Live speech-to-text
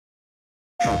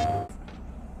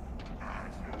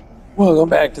Welcome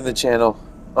back to the channel.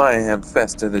 I am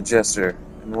Festa the Jester,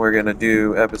 and we're gonna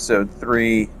do episode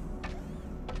 3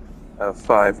 of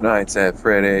Five Nights at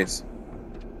Freddy's.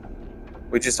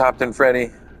 We just hopped in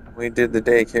Freddy. We did the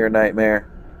daycare nightmare.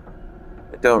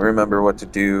 I don't remember what to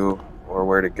do or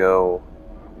where to go.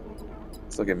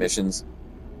 Let's look at missions.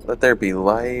 Let there be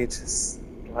light.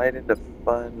 Slide into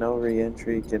fun. No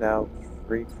re-entry. Get out.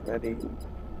 Free Freddy.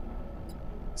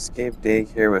 Escape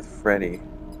daycare with Freddy.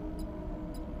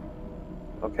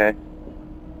 Okay.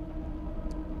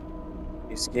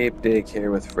 Escape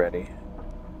daycare with Freddy.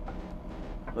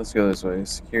 Let's go this way.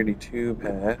 Security 2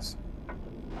 pass.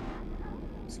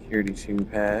 Security 2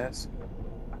 pass.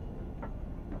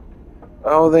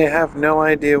 Oh, they have no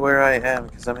idea where I am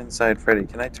because I'm inside Freddy.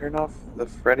 Can I turn off the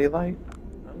Freddy light?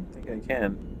 I don't think I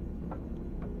can.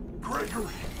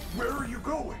 Gregory, where are you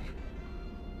going?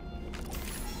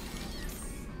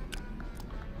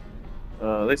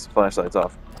 At least the flashlight's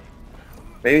off.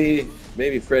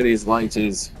 Maybe Freddy's light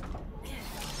is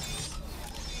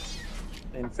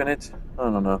infinite? I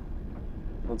don't know.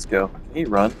 Let's go. Can he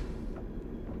run?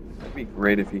 That'd be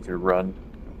great if he could run.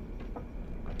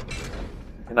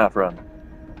 He cannot run.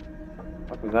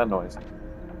 What was that noise?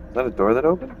 Is that a door that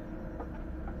opened?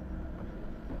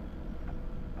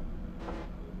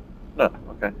 No,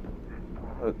 okay.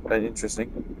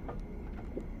 Interesting.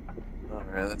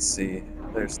 Alright, let's see.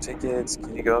 There's tickets.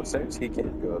 Can you go upstairs? He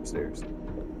can't go upstairs.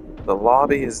 The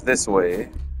lobby is this way.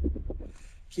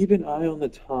 Keep an eye on the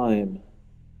time.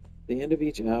 At the end of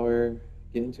each hour,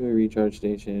 get into a recharge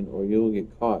station or you'll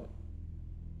get caught.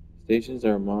 Stations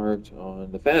are marked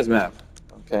on the Faz map.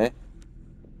 Okay.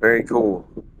 Very cool.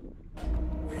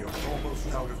 We are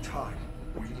almost out of time.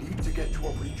 We need to get to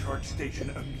a recharge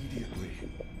station immediately.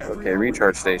 Okay,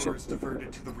 recharge station. Is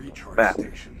diverted to the recharge Map.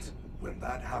 stations. When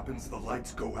that happens, the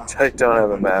lights go out. I don't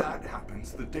have a When map. that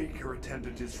happens, the daycare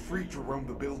attendant is free to roam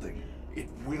the building. It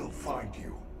will find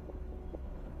you.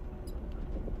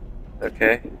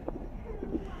 Okay.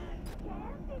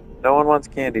 No one wants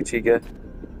candy, Chica.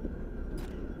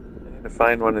 I need to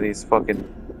find one of these fucking...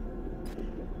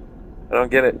 I don't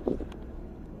get it.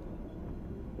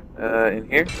 In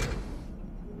here?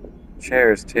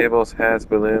 Chairs, tables, hats,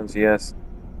 balloons, yes.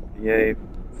 Yay,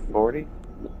 40?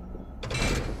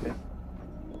 Okay.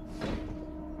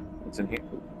 What's in here?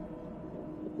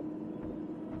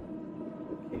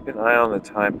 Keep an eye on the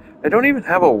time. I don't even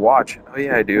have a watch. Oh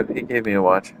yeah, I do. He gave me a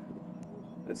watch.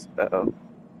 Uh-oh.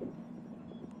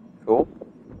 Cool.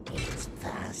 It's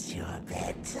past your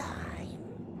bedtime.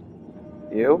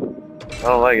 You? I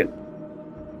don't like it.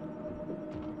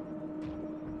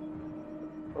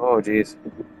 Oh, jeez.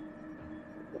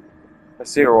 I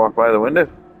see her walk by the window.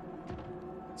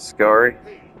 Scary.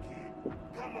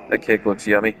 That cake looks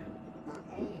yummy.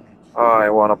 Oh, I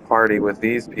want to party with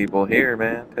these people here,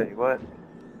 man. Tell you what.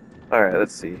 Alright,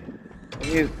 let's see.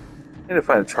 You need to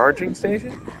find a charging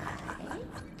station?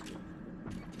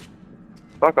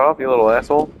 Fuck off, you little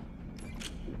asshole.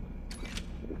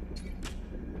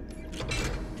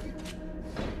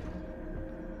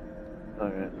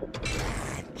 Alright.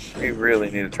 We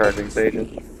really need a charging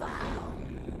station.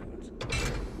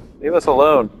 Leave us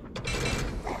alone.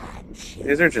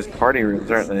 These are just party rooms,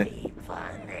 aren't they?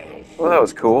 Well, that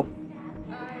was cool.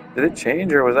 Did it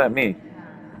change, or was that me?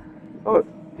 Oh,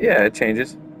 yeah, it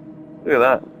changes. Look at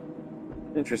that.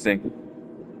 Interesting.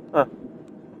 Huh.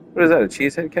 What is that, a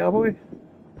cheesehead cowboy?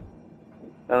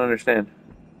 I don't understand.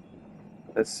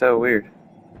 That's so weird.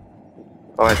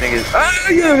 Oh, I think it's... Ah,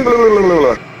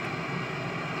 yeah!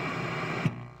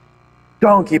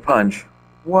 Donkey punch!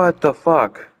 What the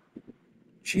fuck?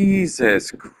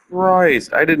 Jesus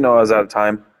Christ. I didn't know I was out of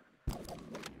time.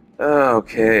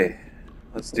 Okay.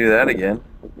 Let's do that again.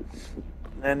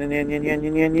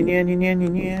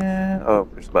 Oh,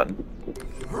 push the button.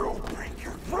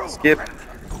 Skip.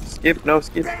 Skip, no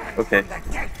skip. Okay.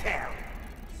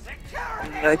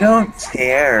 I don't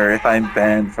care if I'm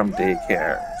banned from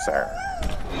daycare, sir.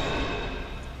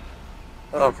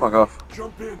 Oh, fuck off.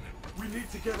 Jump in. We need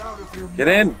to get out of here. Get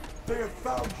in! They have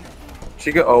found you.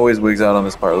 Chica always wigs out on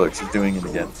this part. Look, she's doing it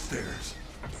again. Upstairs.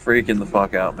 Freaking the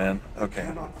fuck out, man.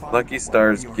 Okay. Lucky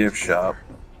Stars gift shop.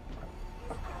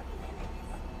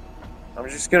 I'm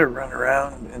just gonna run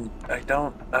around and I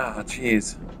don't... Ah,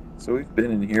 jeez. So we've been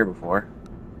in here before.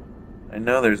 I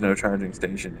know there's no charging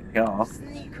station in here.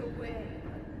 Sneak away.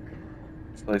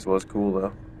 This place was cool,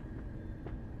 though.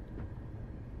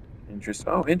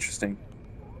 Oh, interesting.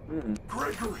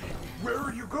 Gregory, where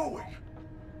are you going?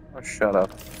 Oh, shut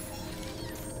up.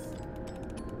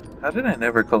 How did I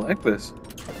never collect this?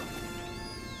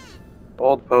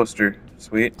 Old poster.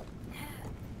 Sweet.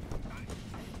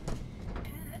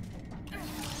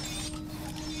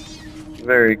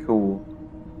 Very cool.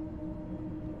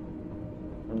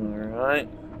 Alright.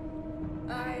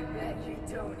 I bet you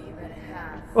don't even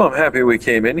have. Well, I'm happy we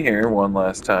came in here one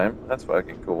last time. That's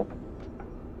fucking cool.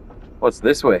 What's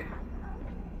this way?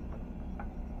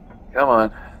 Come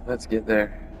on, let's get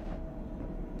there.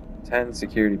 10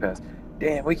 security pass.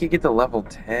 Damn, we could get to level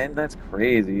 10? That's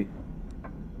crazy.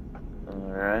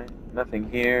 Alright, nothing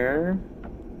here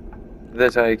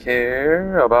that I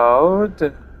care about.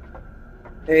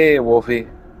 Hey, Wolfie.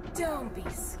 Don't be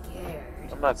scared.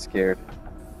 I'm not scared.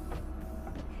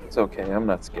 It's okay, I'm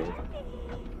not scared.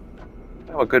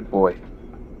 I'm a good boy.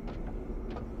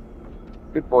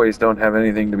 Good boys don't have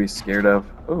anything to be scared of.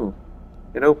 Ooh,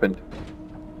 it opened.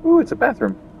 Ooh, it's a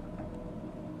bathroom.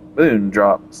 Moon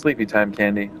drop, sleepy time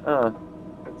candy.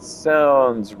 It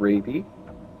sounds rapey.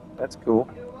 That's cool.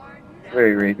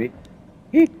 Very rapey.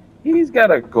 He's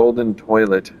got a golden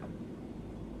toilet.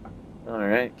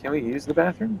 Alright, can we use the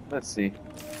bathroom? Let's see.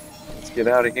 Let's get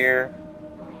out of here.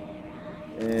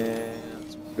 And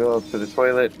let's go up to the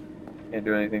toilet. Can't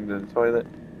do anything to the toilet.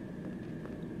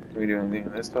 Can we do anything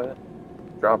in this toilet?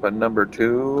 Drop a number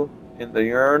 2 in the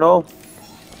urinal.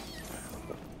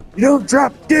 You don't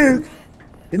drop Duke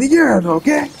in the urinal,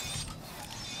 okay?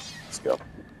 Let's go.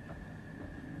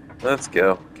 Let's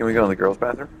go. Can we go in the girls'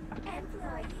 bathroom?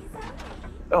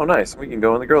 Oh, nice. We can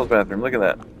go in the girls' bathroom. Look at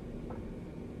that.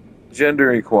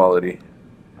 Gender equality.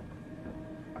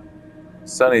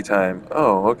 Sunny time.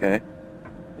 Oh, okay.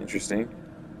 Interesting.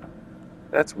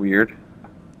 That's weird.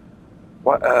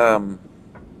 What,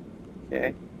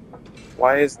 okay.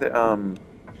 Why is the,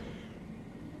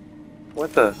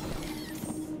 what the?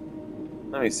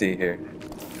 Let me see here.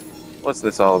 What's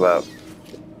this all about?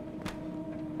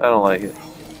 I don't like it.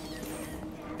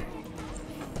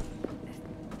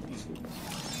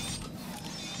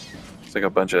 It's like a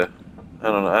bunch of, I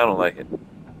don't know, I don't like it.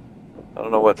 I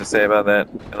don't know what to say about that.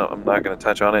 I'm not going to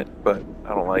touch on it, but I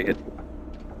don't like it.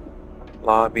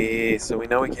 Lobby, so we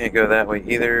know we can't go that way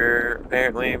either.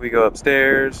 Apparently, we go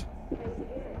upstairs,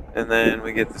 and then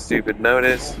we get the stupid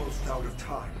notice. Almost out of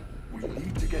time. We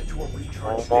need to get to a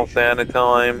recharge Almost out of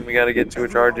time. We got to get to a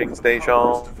charging station.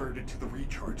 Diverted to the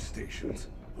recharge stations.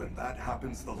 When that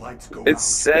happens, the lights go It out.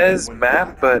 says When map,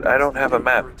 that but I happens, don't have a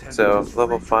map. attendant So is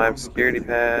level free to 5 roam the security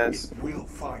building. pass. It will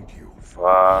find you.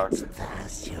 Fuck.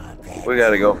 Past your bedtime. We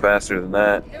gotta go faster than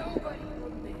that. Nobody will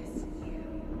miss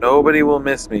you. Nobody will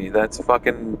miss me. That's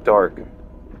fucking dark.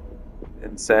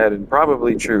 And sad and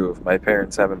probably true if my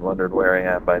parents haven't wondered where I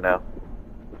am by now.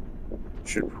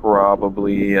 Should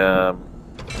probably,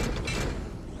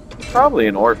 probably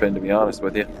an orphan, to be honest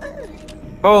with you.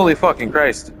 Holy fucking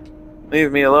Christ.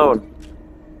 Leave me alone,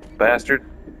 bastard.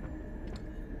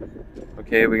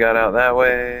 Okay, we got out that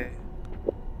way.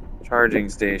 Charging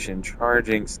station,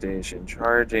 charging station,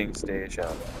 charging station.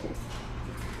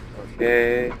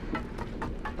 Okay.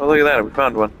 Oh, look at that, we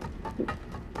found one.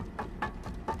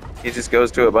 He just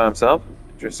goes to it by himself?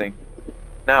 Interesting.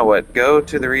 Now what? Go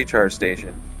to the recharge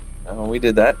station. Oh, we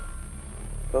did that.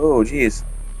 Oh, jeez.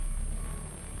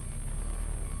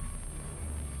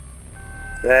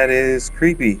 That is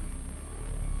creepy.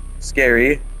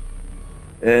 Scary.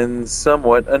 And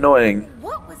somewhat annoying.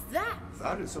 What was that?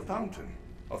 That is a fountain.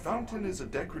 A fountain is a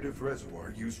decorative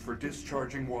reservoir used for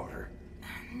discharging water.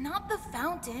 Not the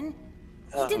fountain.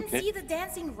 Oh, You didn't okay. see the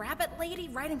dancing rabbit lady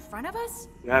right in front of us?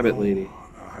 Rabbit lady.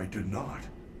 I did not.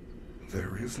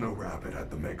 There is no rabbit at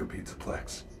the Mega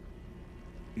Pizzaplex.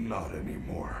 Not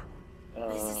anymore.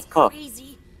 This is Huh.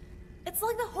 crazy. It's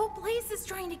like the whole place is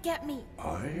trying to get me.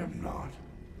 I am not.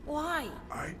 Why?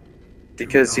 I.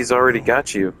 Because he's already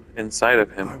got you inside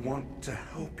of I him. want to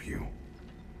help you.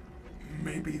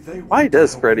 Maybe they. Why want to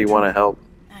does help Freddy you want to too. help?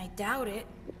 I doubt it.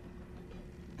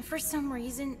 For some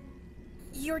reason,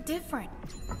 you're different.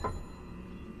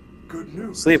 Good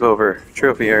news. Sleepover.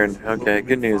 Trophy earned. Okay,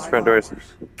 good news. Front doors.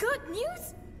 Good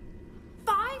news?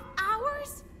 5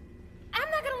 hours? I'm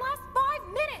not gonna last 5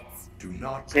 minutes! Do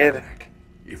not Kid, panic.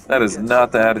 If that we is get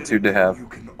not the separated, attitude to have. You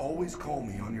can always call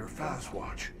me on your fast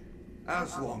watch,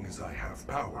 as long as I have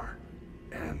power,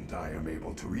 and I am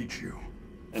able to reach you.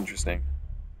 Interesting.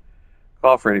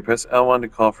 Call Freddy. Press L1 to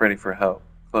call Freddy for help.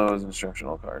 Close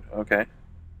instructional card. Okay.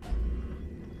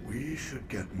 We should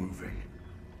get moving.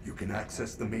 You can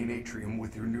access the main atrium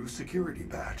with your new security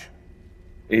badge.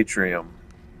 Atrium.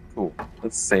 Cool.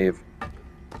 Let's save. I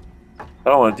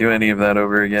don't want to do any of that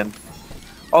over again.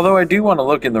 Although I do want to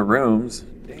look in the rooms.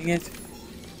 Dang it.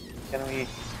 Can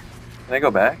I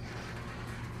go back?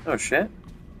 Oh shit.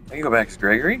 I can go back as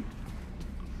Gregory?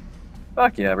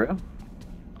 Fuck yeah, bro.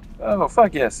 Oh,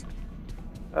 fuck yes.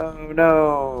 Oh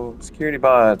no. Security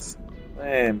bots.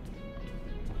 Lame.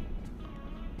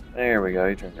 There we go,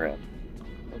 he turned around.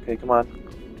 Okay, come on.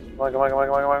 Come on, come on, come on,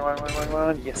 come on, come on, come on, come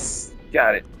on. Yes,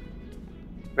 got it.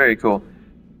 Very cool.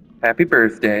 Happy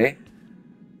birthday.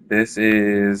 This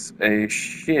is a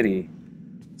shitty,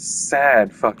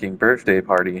 sad fucking birthday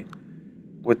party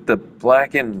with the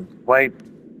black and white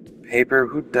paper.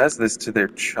 Who does this to their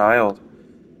child?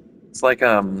 It's like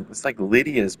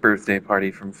Lydia's birthday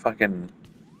party from fucking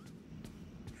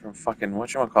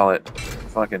whatchamacallit,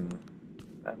 fucking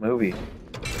that movie.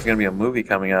 There's gonna be a movie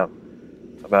coming out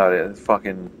about it.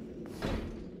 Fucking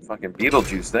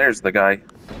Beetlejuice. There's the guy.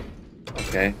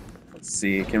 Okay, let's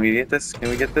see. Can we get this? Can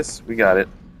we get this? We got it.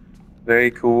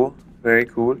 Very cool. Very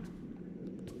cool.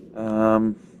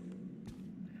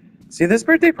 See, this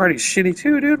birthday party's shitty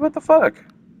too, dude. What the fuck?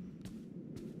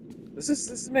 This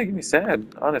is making me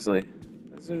sad, honestly.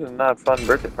 These are not fun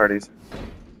birthday parties.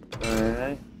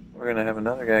 Alright. We're gonna have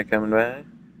another guy coming by.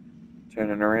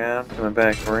 Turning around, coming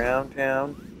back around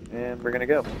town. And we're gonna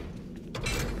go.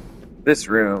 This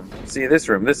room. See, this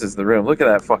room. This is the room. Look at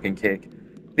that fucking cake.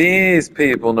 These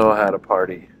people know how to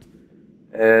party.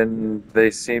 And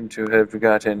they seem to have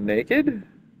gotten naked?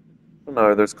 I don't know,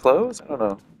 are those clothes? I don't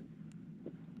know.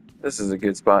 This is a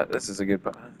good spot. This is a good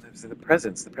spot. The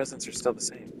presents are still the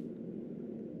same.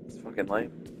 It's fucking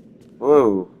lame.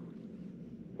 Whoa.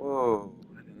 Whoa.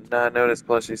 I did not notice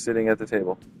Plushie sitting at the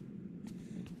table.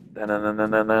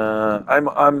 Da-na-na-na-na-na.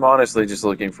 I'm honestly just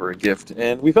looking for a gift,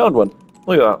 and we found one.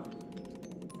 Look at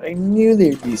that. I knew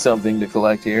there'd be something to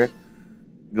collect here.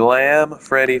 Glam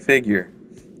Freddy figure.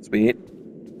 Sweet.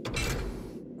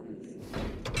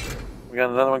 We got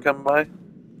another one coming by?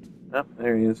 Oh,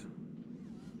 there he is.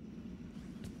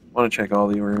 Want to check all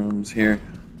the rooms here.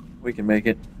 We can make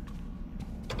it.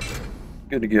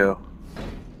 Good to go.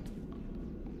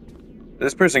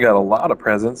 This person got a lot of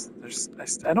presents.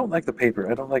 I don't like the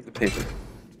paper. I don't like the paper.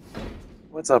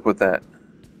 What's up with that?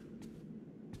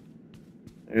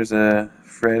 There's a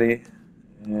Freddy.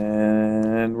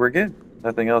 And we're good.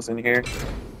 Nothing else in here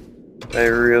I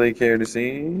really care to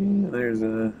see. There's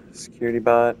a security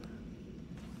bot.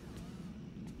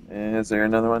 Is there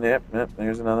another one? Yep,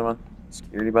 there's another one.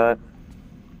 Security bot.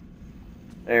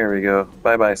 There we go.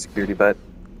 Bye-bye, security bot.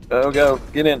 Go,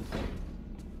 get in.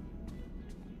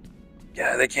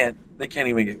 Yeah, they can't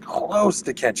even get close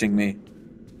to catching me.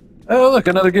 Oh, look,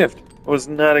 another gift. I was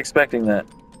not expecting that.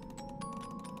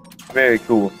 Very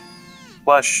cool.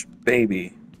 Plush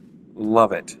baby.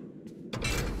 Love it.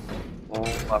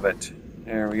 Love it.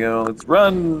 There we go. Let's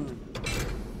run.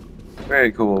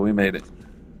 Very cool. We made it.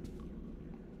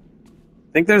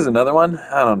 Think there's another one?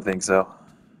 I don't think so.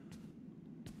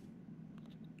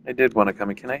 I did want to come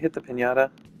in. Can I hit the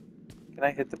piñata? Can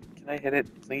I hit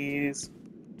it, please?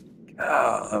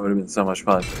 Oh, that would have been so much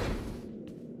fun.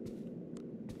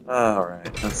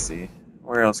 Alright, let's see.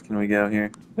 Where else can we go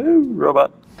here? Ooh,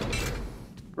 robot.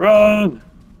 Run!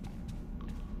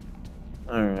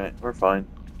 Alright, we're fine.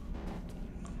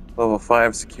 Level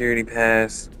 5 security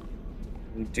pass.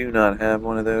 We do not have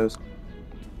one of those.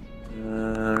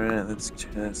 Alright,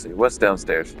 let's see. What's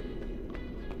downstairs?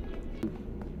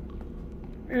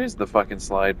 Here's the fucking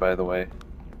slide, by the way.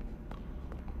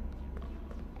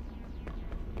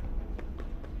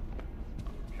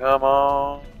 Come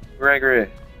on,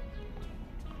 Gregory.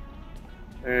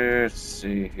 Let's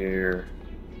see here.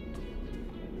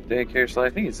 Daycare slide. I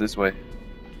think it's this way.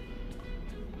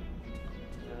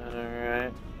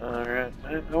 Alright, alright.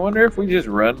 I wonder if we just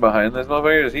run behind this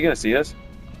motherfucker. Is he gonna see us?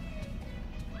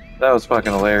 That was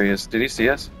fucking hilarious. Did he see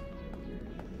us?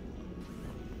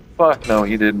 Fuck no,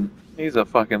 he didn't. He's a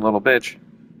fucking little bitch.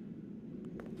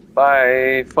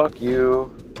 Bye. Fuck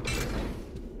you.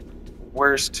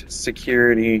 Worst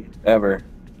security ever.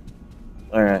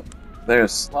 Alright.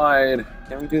 There's a slide.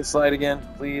 Can we do the slide again,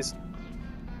 please?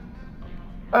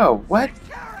 Oh, what?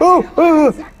 Oh,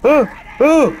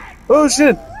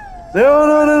 shit.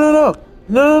 No.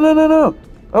 No.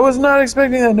 I was not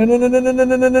expecting that. No.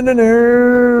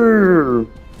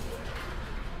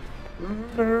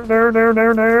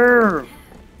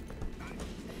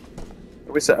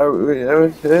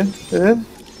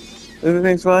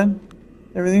 Everything's fine?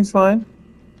 Everything's fine?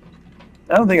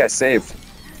 I don't think I saved.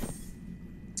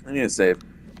 I need to save.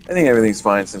 I think everything's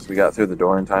fine since we got through the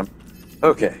door in time.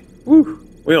 Okay. Woo.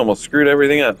 We almost screwed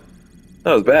everything up.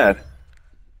 That was bad.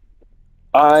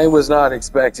 I was not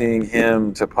expecting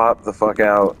him to pop the fuck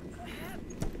out.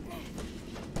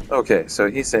 Okay, so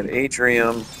he said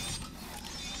atrium.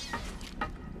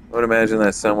 I would imagine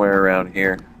that's somewhere around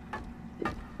here.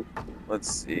 Let's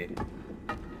see.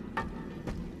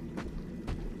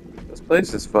 This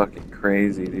place is fucking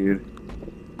crazy, dude.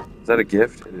 Is that a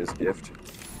gift? It is a gift.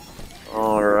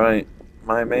 Alright.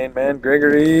 My main man,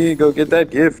 Gregory, go get that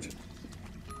gift.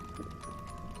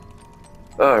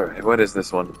 Alright, what is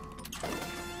this one?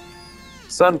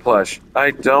 Sun plush.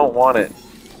 I don't want it.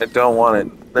 I don't want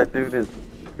it. That dude is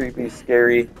creepy,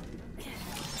 scary.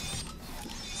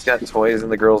 He's got toys in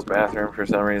the girl's bathroom for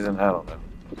some reason. I don't know.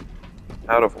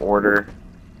 Out of order.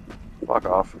 Fuck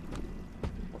off.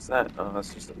 What's that? Oh,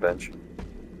 that's just a bench.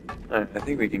 Alright, I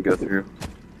think we can go through.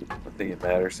 I don't think it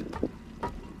matters.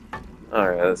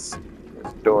 Alright, there's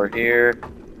a door here.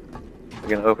 You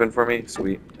gonna open for me?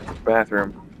 Sweet. There's a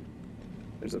bathroom.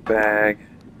 There's a bag.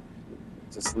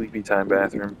 It's a sleepy time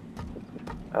bathroom.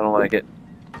 I don't like it.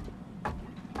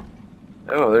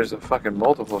 Oh, there's a fucking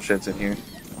multiple shits in here.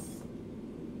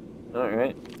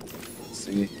 Alright. Let's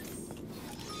see.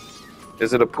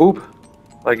 Is it a poop?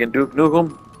 Like in Duke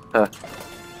Nukem? Huh.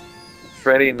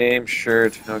 Freddy name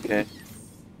shirt. Okay.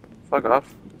 Fuck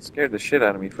off. Scared the shit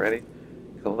out of me, Freddy.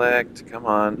 Collect. Come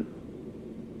on.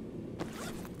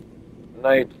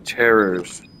 Night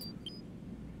terrors.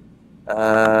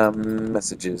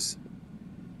 Messages.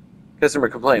 Customer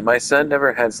complaint. My son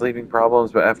never had sleeping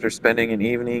problems, but after spending an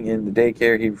evening in the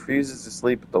daycare, he refuses to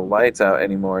sleep with the lights out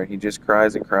anymore. He just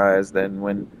cries and cries. Then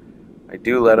when I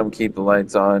do let him keep the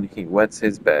lights on, he wets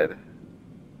his bed.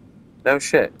 No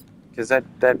shit. Because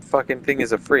that fucking thing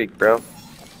is a freak, bro.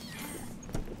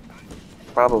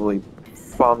 Probably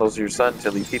fondles your son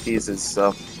till he pee-pees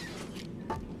himself.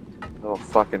 Little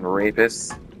fucking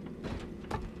rapist.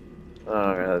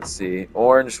 Alright, let's see.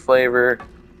 Orange flavor.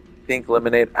 Pink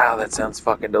lemonade. Ah, that sounds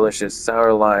fucking delicious.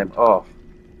 Sour lime. Oh.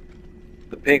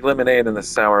 The pink lemonade and the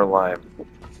sour lime.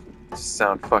 Just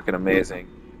sound fucking amazing.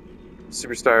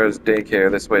 Superstars daycare.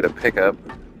 This way to pick up.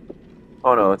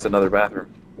 Oh no, it's another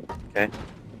bathroom. Okay.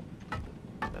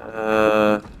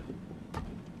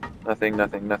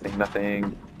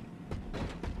 Nothing.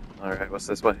 Alright, what's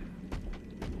this way?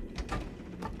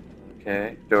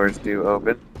 Okay, doors do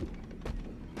open.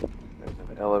 There's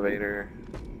an elevator.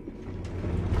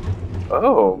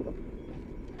 Oh!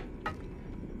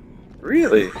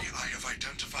 Really? I have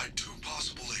identified two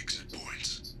possible exit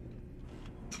points.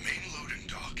 The main loading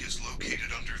dock is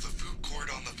located under the food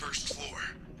court on the first floor.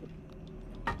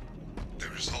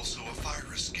 There is also a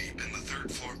fire escape in the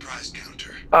third floor prize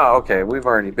counter. Oh, okay, we've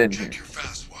already been here. Check your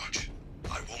fast watch.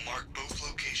 I will mark both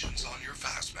locations on your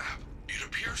fast map. It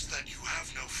appears that you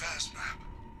have no fast map.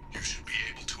 You should be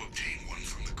able to obtain one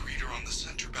from the greeter on the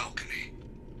center balcony.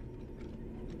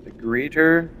 The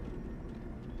greeter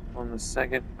on the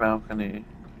second balcony.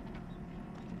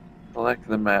 Collect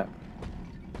the map.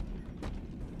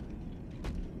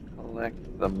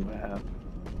 Collect the map.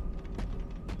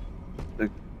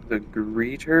 The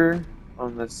greeter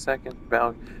on the second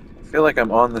balcony. I feel like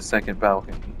I'm on the second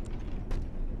balcony.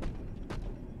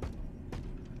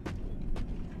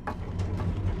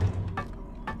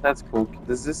 That's cool.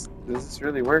 Does this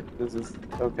really work? Does this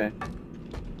okay?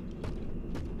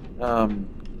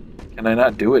 Can I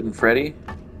not do it in Freddy?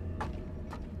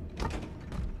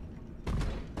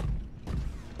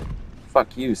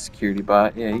 Fuck you, security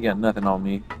bot. Yeah, you got nothing on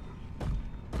me.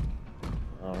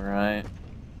 Alright.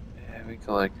 Yeah, we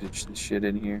collected shit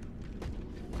in here.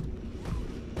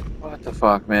 What the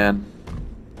fuck, man?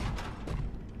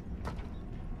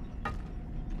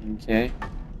 Okay.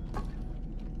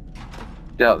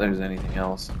 Doubt there's anything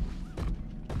else.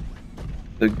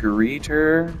 The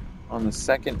greeter on the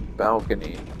second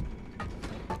balcony.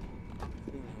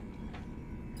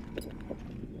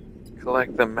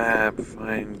 Collect the map,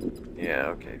 find... Yeah,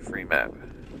 okay, free map.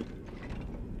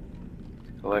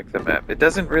 Collect the map. It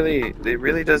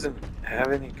really doesn't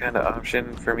have any kind of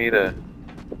option for me to...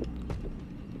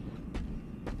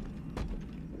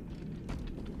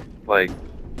 like,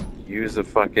 use a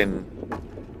fucking...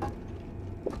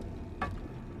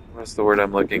 What's the word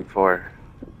I'm looking for?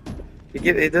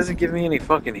 It doesn't give me any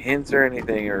fucking hints or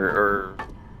anything, or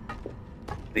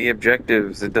the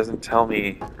objectives. It doesn't tell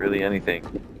me really anything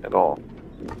at all.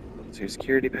 Let's do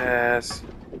security pass.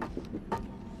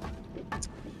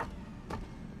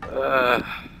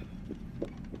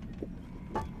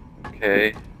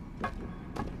 Okay.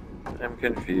 I'm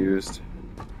confused.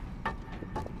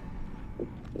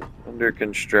 Under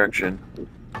construction.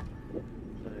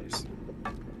 Nice.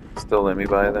 Still let me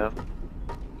buy though.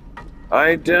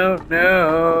 I don't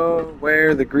know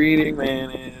where the greeting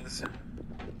man is.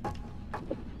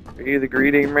 Are you the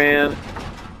greeting man?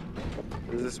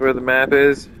 Is this where the map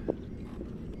is?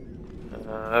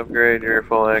 Upgrade your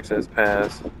full access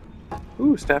pass.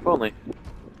 Ooh, staff only.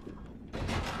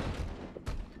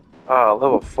 Ah,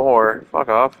 level 4. Fuck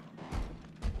off.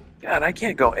 God, I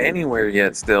can't go anywhere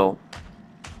yet still.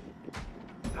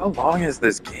 How long is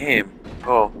this game?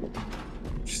 Oh.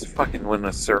 Just fucking went in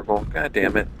a circle. God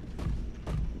damn it.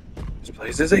 This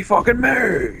place is a fucking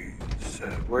maze.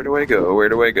 Where do I go? Where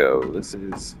do I go? This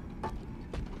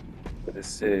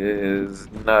is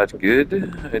not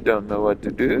good. I don't know what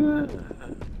to do.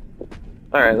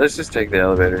 Alright, let's just take the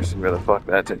elevator, see where the fuck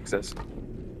that takes us.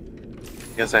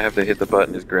 Guess I have to hit the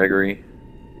button as Gregory.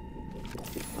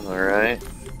 Alright.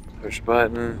 Push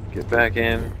button, get back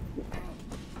in.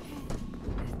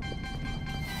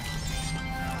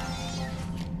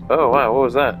 Oh wow, what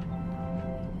was that?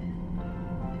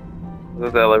 Was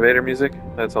that the elevator music?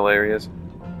 That's hilarious.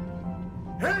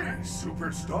 Hey,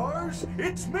 superstars!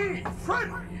 It's me,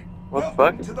 Freddy! What the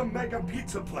Welcome fuck? to the Mega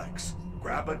Pizzaplex.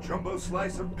 Grab a jumbo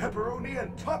slice of pepperoni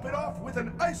and top it off with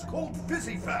an ice-cold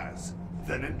Fizzy Fazz.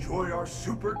 Then enjoy our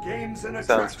super games and attractions.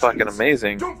 Sounds fucking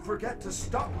amazing. Don't forget to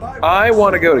stop by. I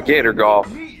want to go to Gator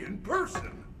Golf. Me in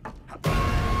person.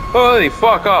 Holy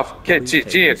fuck off,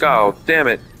 oh, damn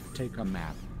it. Take a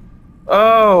map.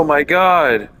 Oh my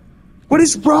god. What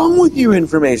is wrong with you,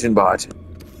 information bot?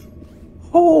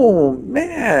 Oh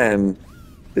man.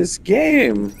 This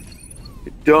game. I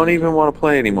don't even want to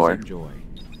play anymore. Enjoy.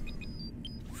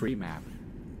 Free map.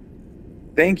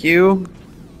 Thank you.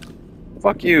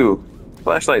 Fuck you.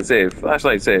 Flashlight save.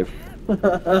 Flashlight save.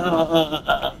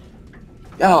 Oh,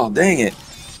 dang it.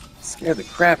 Scared the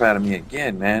crap out of me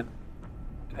again, man.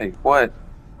 Tell you what.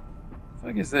 The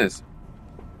fuck is this?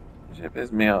 This shit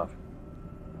pissed me off.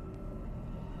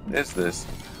 What is this?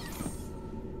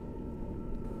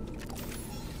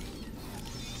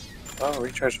 Oh,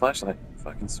 recharge flashlight.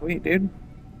 Fucking sweet, dude.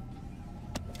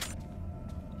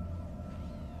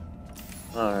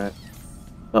 Alright.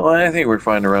 Well, I think we're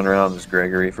fine to run around as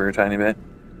Gregory for a tiny bit.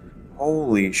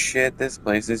 Holy shit, this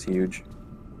place is huge.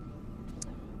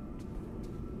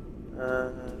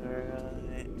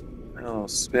 Alright. Oh,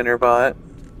 spinner bot.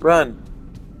 Run!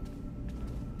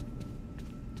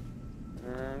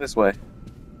 This way.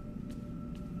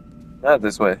 Not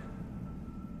this way.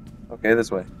 Okay,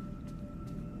 this way.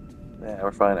 Yeah,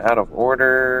 we're fine. Out of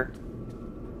order.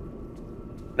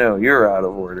 No, you're out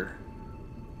of order.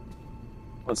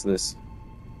 What's this?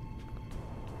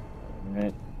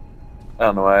 Alright. I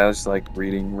don't know why, I was just like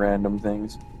reading random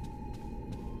things.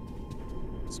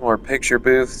 Some more picture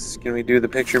booths. Can we do the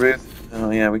picture booth? Oh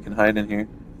yeah, we can hide in here.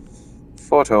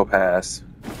 Photo pass.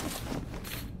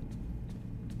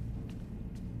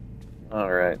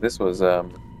 Alright, this was a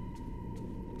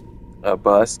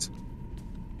bust.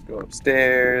 Go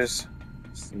upstairs.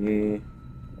 See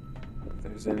if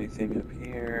there's anything up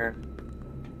here.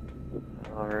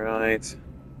 Alright.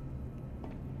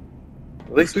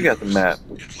 At least we got the map.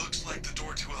 It looks like the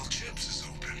door to El Chips is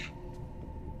open.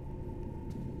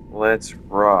 Let's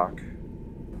rock.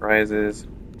 Prizes.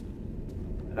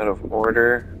 Out of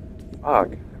order.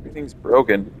 Fuck. Everything's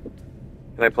broken.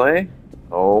 Can I play?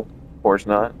 Oh, of course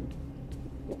not.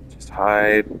 Just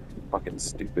hide. Fucking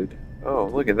stupid. Oh,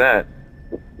 look at that.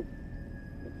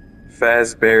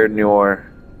 Fazbear Noir.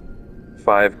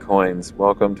 5 coins.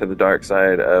 Welcome to the dark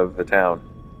side of the town.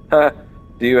 Ha!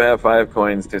 Do you have 5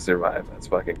 coins to survive? That's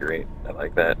fucking great. I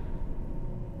like that.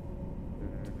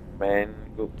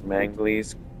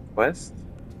 Mangley's Quest?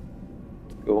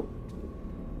 Cool.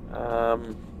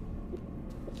 You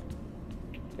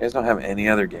guys don't have any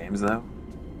other games though?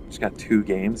 Just got 2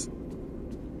 games?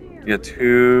 You got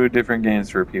 2 different games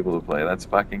for people to play. That's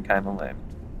fucking kind of lame.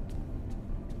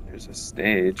 There's a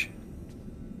stage.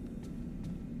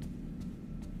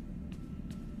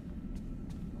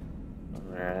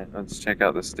 Alright, let's check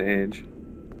out the stage.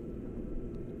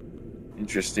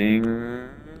 Interesting.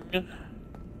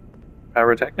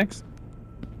 Pyrotechnics?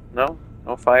 No?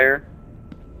 No fire?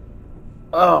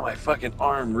 Oh, my fucking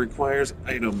arm requires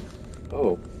item.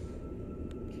 Oh.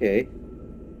 Okay.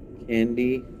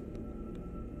 Candy.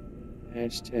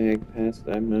 Hashtag pass.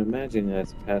 I'm imagining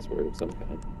that's a password of some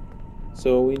kind.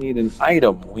 So we need an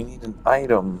item. We need an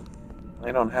item.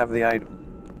 I don't have the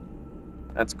item.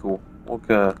 That's cool.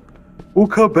 We'll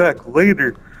come back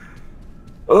later.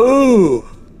 Oh!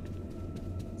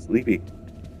 Sleepy.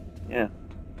 Yeah.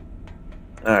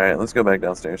 Alright, let's go back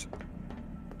downstairs.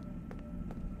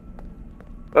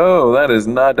 Oh, that is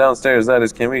not downstairs. That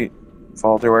is, can we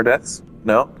fall to our deaths?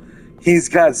 No? He's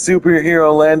got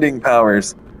superhero landing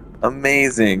powers.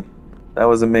 Amazing. That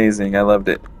was amazing. I loved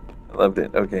it. I loved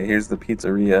it. Okay, here's the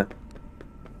pizzeria.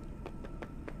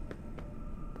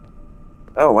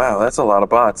 Oh, wow, that's a lot of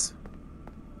bots.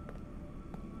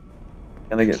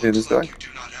 Can I get through this door? You do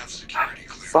not have security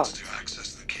clearance Fuck. to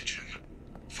access the kitchen.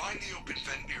 Find the open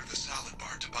vent near the salad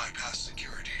bar to bypass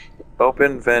security.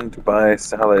 Open vent by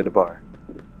salad bar.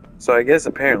 So I guess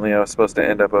apparently I was supposed to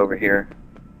end up over here.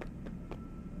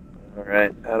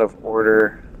 Alright, out of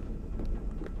order.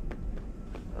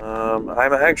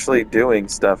 I'm actually doing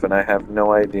stuff and I have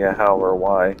no idea how or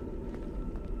why.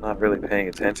 Not really paying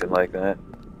attention like that.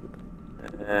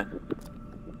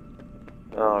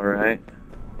 Alright.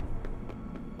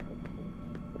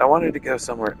 I wanted to go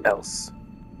somewhere else.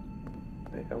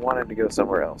 I wanted to go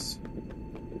somewhere else.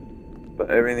 But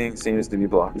everything seems to be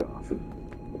blocked off.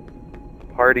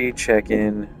 Party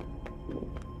check-in.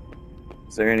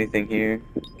 Is there anything here?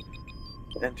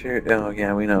 Enter. Oh,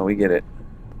 yeah, we know. We get it.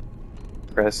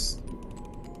 Press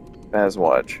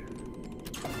Fazwatch.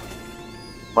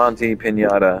 Monty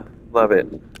Pinata. Love it.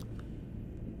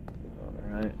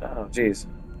 Alright. Oh, jeez.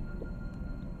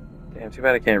 Damn, too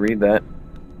bad I can't read that.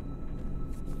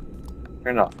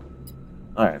 Turn it off.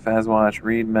 Alright, Fazwatch.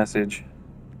 Read message.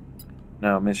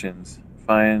 No, missions.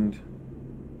 Find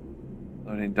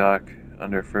loading dock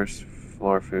under first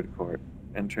floor food court.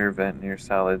 Enter vent near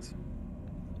salads.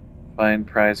 Find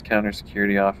prize counter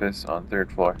security office on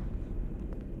third floor.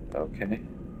 Okay.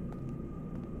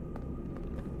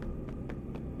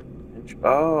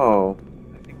 Oh,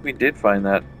 I think we did find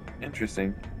that.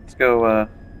 Interesting. Let's go,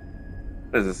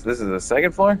 what is this? This is the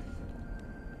second floor?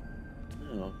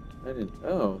 Oh, I didn't.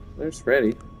 Oh, there's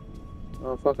Freddy.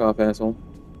 Oh, fuck off, asshole.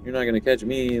 You're not gonna catch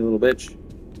me, little bitch.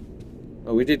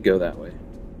 Oh, we did go that way.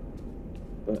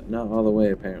 But not all the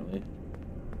way, apparently.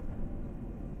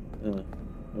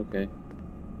 Okay.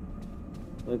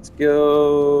 Let's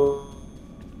go.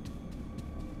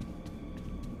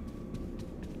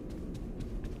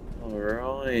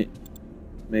 Alright.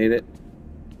 Made it.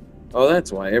 Oh,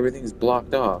 that's why everything's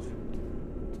blocked off.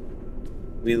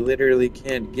 We literally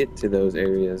can't get to those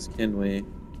areas, can we?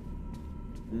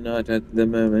 Not at the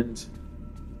moment.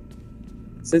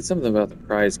 It said something about the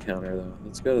prize counter, though.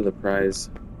 Let's go to the prize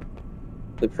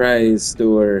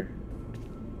store.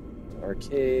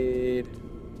 Arcade.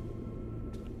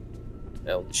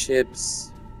 El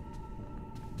Chips.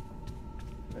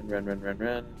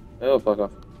 Run. Oh, fuck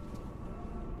off.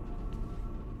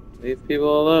 Leave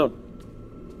people alone.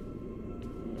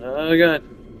 Oh, God.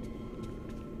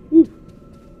 Woo.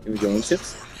 Can we go in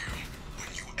Chips?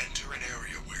 When you enter an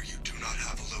area where you do not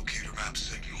have a locator map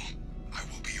signal, I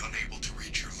will be unable to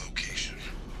reach your location.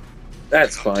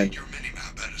 That's You can fine. update your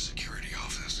minimap at a security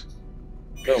office.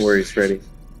 Don't worry, Freddy.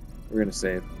 We're gonna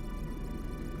save.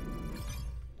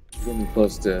 We're getting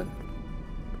close to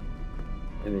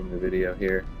ending the video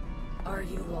here. Are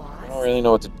you I lost? don't really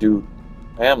know what to do.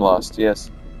 I am lost,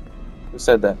 yes. Who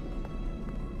said that?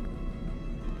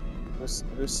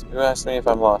 Who asked me if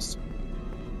I'm lost?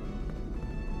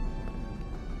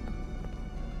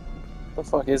 What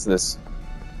the fuck is this?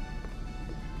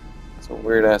 It's a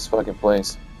weird ass fucking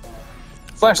place.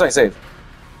 Flashlight save!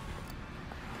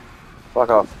 Fuck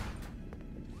off.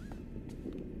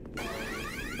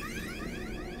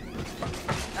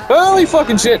 Holy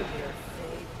fucking shit!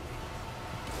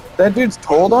 That dude's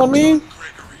told on me?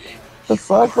 Gregory, The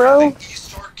fuck, you are bro? in the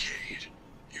East Arcade.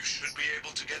 You should be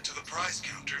able to get to the prize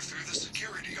counter through the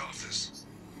security office.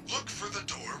 Look for the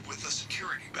door with the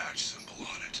security badge symbol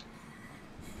on it.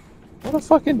 What a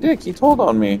fucking dick, he told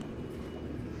on me.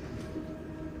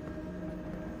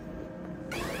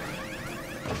 Think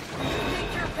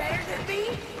you're better than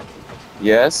me?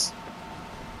 Yes.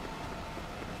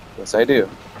 Yes, I do.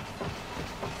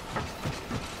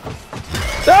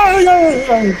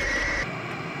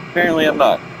 Apparently I'm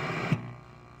not.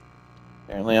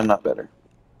 Apparently I'm not better.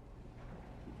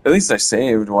 At least I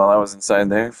saved while I was inside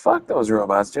there. Fuck those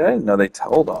robots, dude. I didn't know they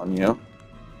told on you.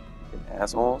 Fucking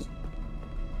assholes.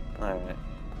 Alright.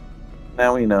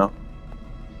 Now we know.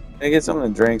 Can I get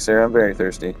something to drink, sir? I'm very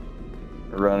thirsty.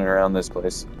 We're running around this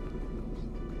place.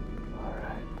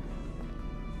 Alright.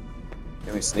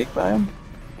 Can we sneak by him?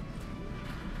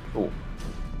 Cool.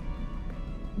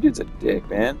 Dude's a dick,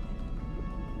 man.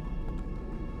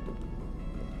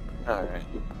 Alright.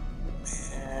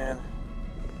 Man.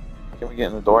 Can we get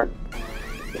in the door?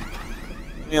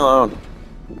 Leave me alone.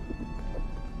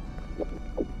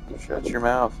 Shut your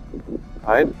mouth.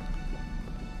 Hide.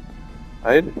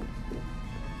 Hide.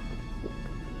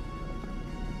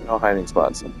 No hiding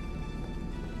spots.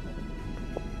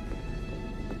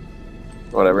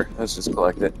 Whatever. Let's just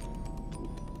collect it.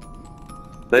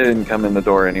 They didn't come in the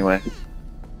door anyway.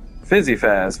 Fizzy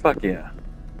Faz. Fuck yeah.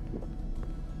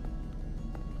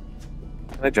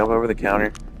 Can I jump over the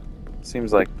counter?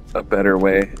 Seems like a better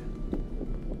way.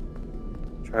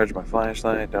 Charge my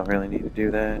flashlight. Don't really need to do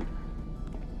that.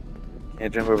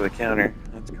 Can't jump over the counter.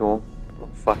 That's cool. Little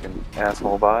fucking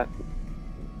asshole bot.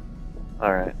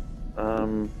 Alright.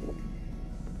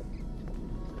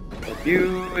 You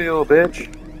little bitch.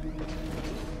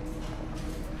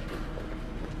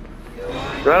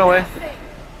 Run away.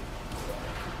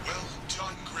 Well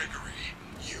done, Gregory.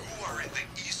 You are in the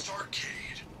East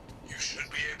Arcade. You should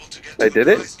be able to get to I the did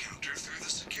it? prize counter through the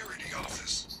security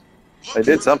office. Look I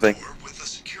did for something. the door with the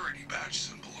security badge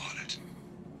symbol on it.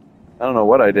 I don't know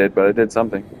what I did, but I did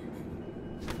something.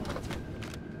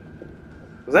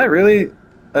 Was that really?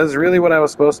 That was really what I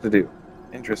was supposed to do.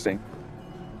 Interesting.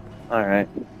 Alright.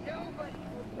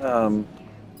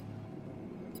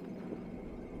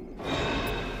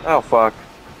 Oh, fuck.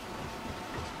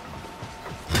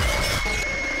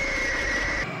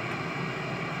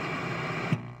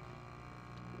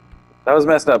 That was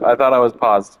messed up. I thought I was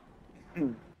paused.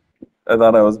 I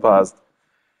thought I was paused.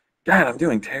 God, I'm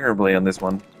doing terribly on this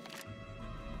one.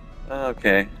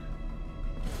 Okay.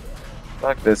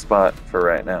 Fuck this spot for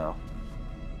right now.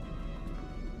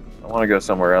 I want to go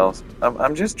somewhere else.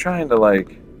 I'm just trying to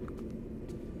like...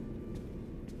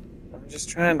 I'm just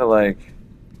trying to like...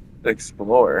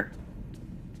 explore.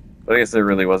 But I guess there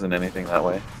really wasn't anything that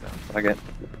way. So, fuck it.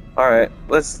 Alright,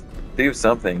 let's do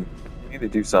something. We need to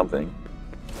do something.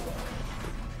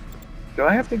 Do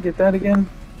I have to get that again?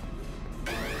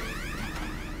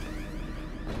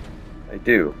 I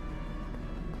do.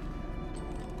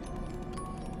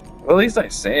 Well, at least I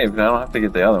saved. I don't have to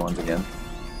get the other ones again.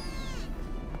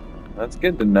 That's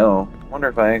good to know. Wonder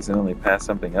if I accidentally passed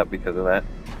something up because of that.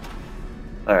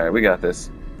 Alright, we got this.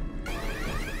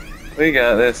 We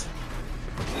got this.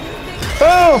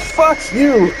 Oh, fuck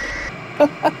you!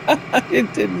 I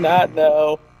did not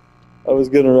know I was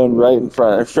gonna run right in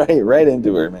front, right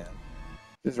into her, man.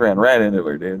 Just ran right into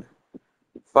her, dude.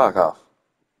 Fuck off.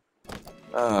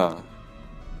 Oh.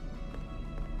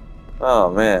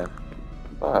 Oh, man.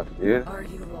 Fuck, dude. Are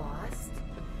you lost?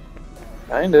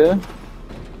 Kinda.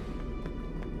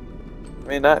 I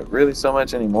mean, not really so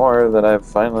much anymore that I've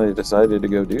finally decided to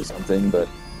go do something, but...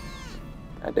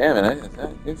 God damn it,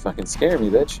 you fucking scare me,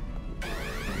 bitch.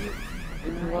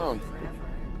 Leave me alone.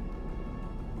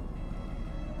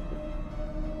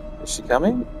 Is she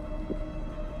coming?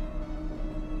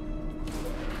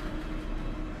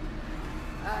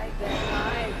 I bet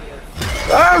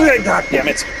I'm your Oh, god damn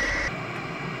it!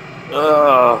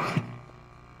 Ugh.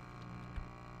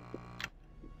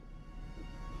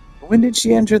 When did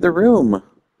she enter the room?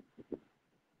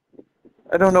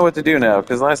 I don't know what to do now,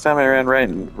 because last time I ran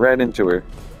right into her.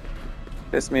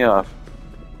 Pissed me off.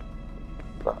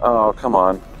 Oh, come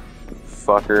on.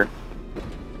 Fucker.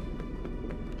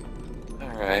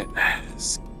 Alright.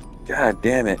 God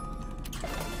damn it.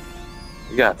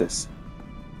 We got this.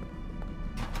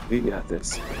 We got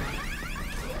this.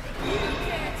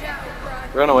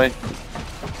 Run away.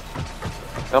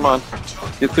 Come on.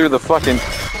 Get through the fucking...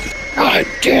 God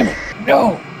damn it.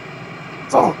 No.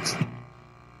 Folks.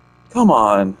 Come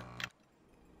on.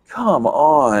 Come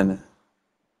on.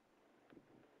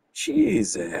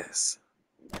 Jesus.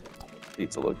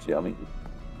 Pizza looks yummy.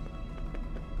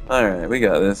 Alright, we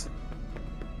got this.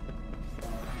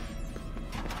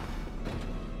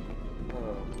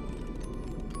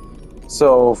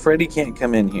 So, Freddy can't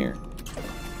come in here.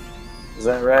 Is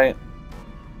that right?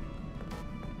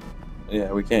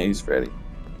 Yeah, we can't use Freddy.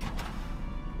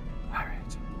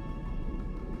 Alright.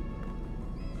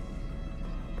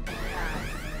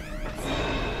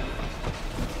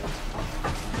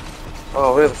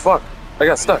 Oh, where the fuck? I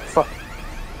got stuck. Fuck.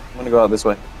 I'm gonna go out this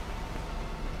way.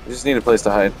 I just need a place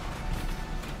to hide.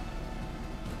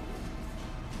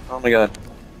 Oh my god.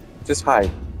 Just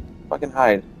hide. Fucking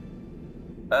hide.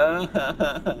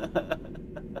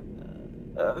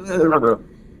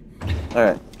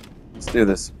 Alright. Let's do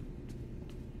this.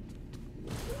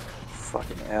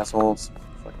 Fucking assholes.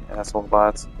 Fucking asshole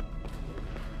bots.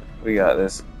 We got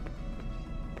this.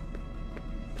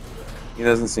 He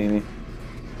doesn't see me.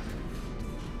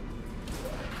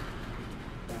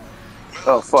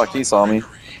 Oh fuck, he saw me.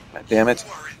 God damn it.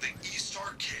 You are in the East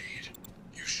Arcade.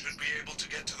 You should be able to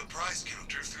get to the prize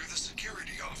counter through the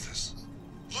security office.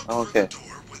 Look I'm for okay. the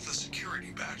door with the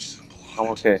security badge symbol on I'm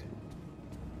it. okay.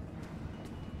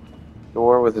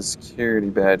 Door with a security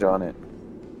badge on it.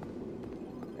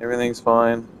 Everything's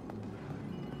fine.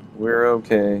 We're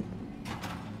okay.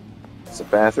 It's a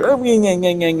bathroom. Oh, yang, yang,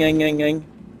 yang, yang, yang, yang, yang.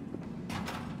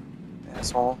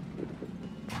 Asshole.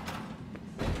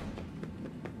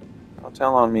 Don't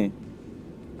tell on me.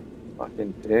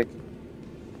 Fucking dick.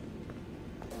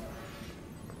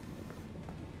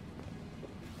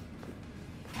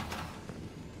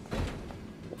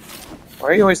 Why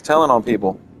are you always telling on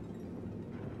people?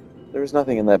 There was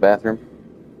nothing in that bathroom.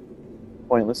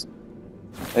 Pointless.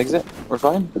 Exit. We're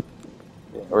fine?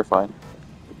 Yeah, we're fine.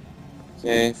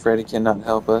 Okay, Freddy cannot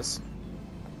help us.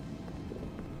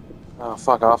 Oh,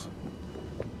 fuck off.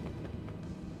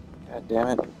 God damn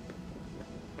it.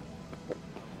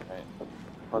 Alright.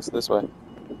 What's this way?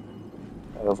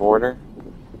 Out of order?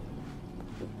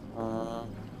 Alright.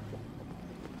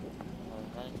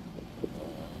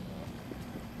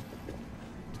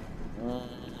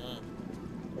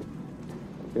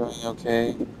 Doing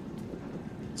okay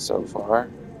so far.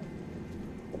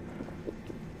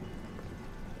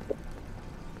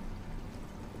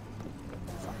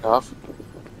 Fuck off.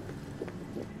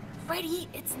 Freddy,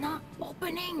 it's not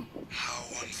opening. How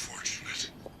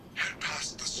unfortunate. Head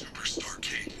past the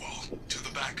Superstarcade wall to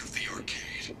the back of the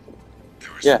arcade.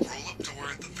 There is Yeah. a roll-up door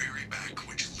at the very back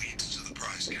which leads to the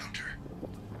prize counter.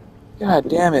 God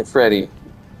damn it, Freddy.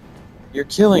 You're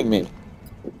killing me.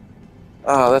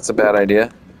 Oh, that's a bad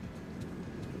idea.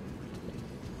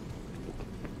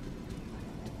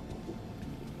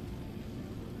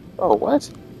 Oh, what?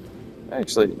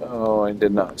 Actually, oh, I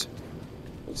did not.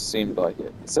 It seemed like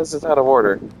it. It says it's out of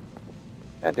order.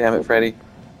 God damn it, Freddy.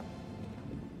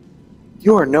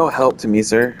 You are no help to me,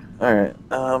 sir. Alright,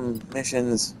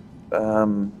 missions.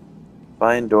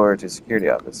 Find door to security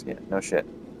office. Yeah, no shit.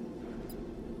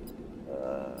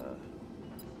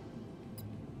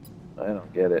 I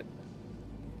don't get it.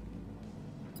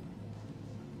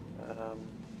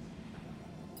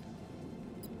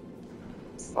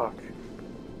 Fuck.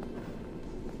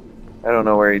 I don't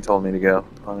know where he told me to go,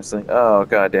 honestly. Oh,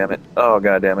 god damn it. Oh,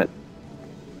 god damn it.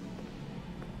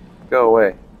 Go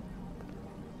away.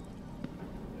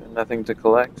 Nothing to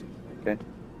collect? Okay.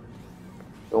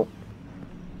 Cool.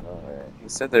 Alright. He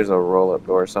said there's a roll-up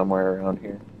door somewhere around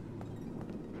here.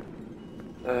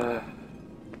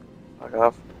 Fuck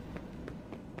off.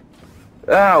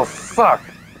 Oh, fuck!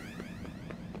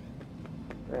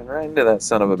 Ran right into that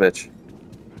son of a bitch.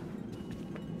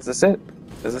 Is this it?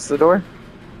 Is this the door?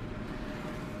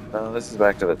 No, this is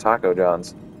back to the Taco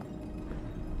John's.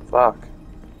 Fuck.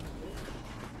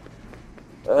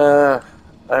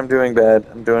 I'm doing bad.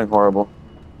 I'm doing horrible.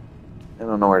 I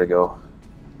don't know where to go.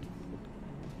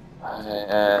 I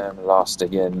am lost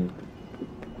again.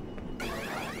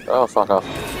 Oh, fuck off.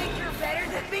 You think you're better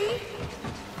than me?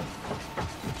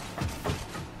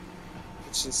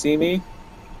 Did she see me?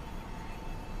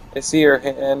 I see her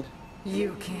hand.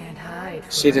 You can't hide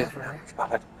She did. forever. Oh,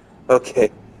 God.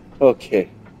 Okay. Okay.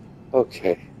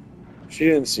 Okay. She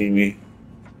didn't see me.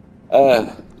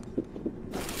 That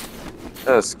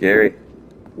was scary.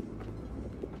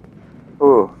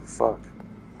 Oh, fuck.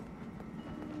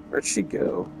 Where'd she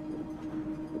go?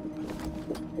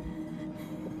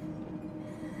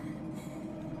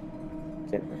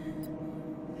 Can't remember.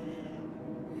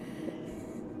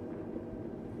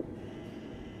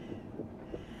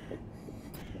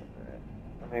 Alright.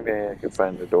 Maybe I could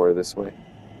find the door this way.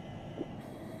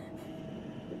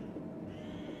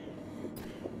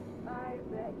 I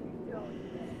bet you don't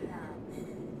even have.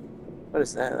 What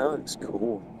is that? That looks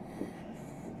cool.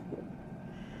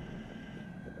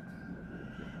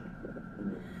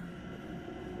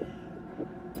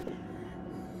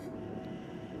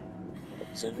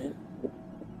 Zoom in.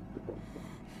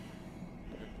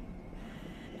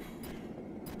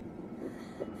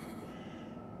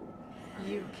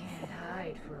 You can't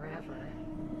hide forever.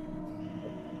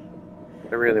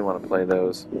 I really want to play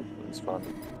those. It's fun.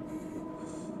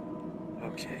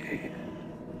 Okay.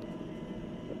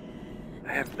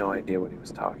 I have no idea what he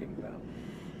was talking about.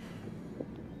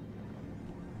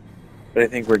 But I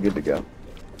think we're good to go.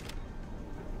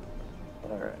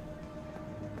 Alright.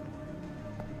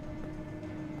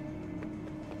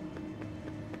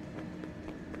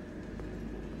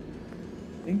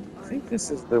 I think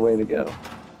this is the way to go.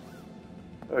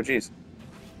 Oh, jeez.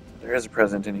 There is a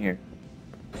present in here.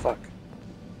 Fuck.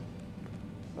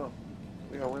 Oh.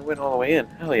 We went all the way in.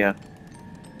 Hell yeah.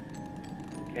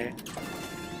 Okay.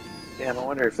 Damn, I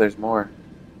wonder if there's more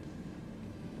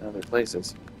in other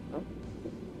places. Oh.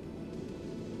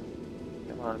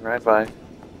 Come on, right by.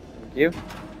 Thank you.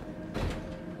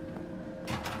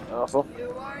 Awful. You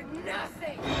are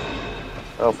nothing.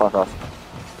 Oh, fuck off.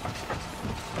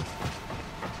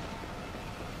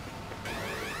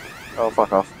 Oh,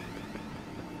 fuck off.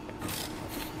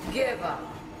 Give up.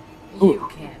 Ooh. You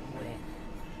can't win.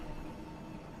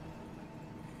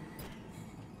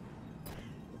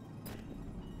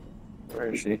 Where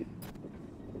is she?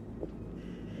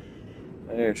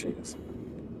 There she is.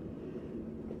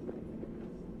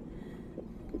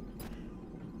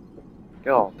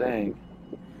 Oh, dang.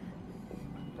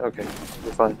 Okay,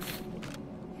 we're fine.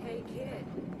 Hey kid,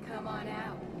 come on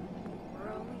out.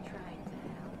 We're only trying to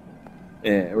help.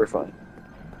 Yeah, we're fine.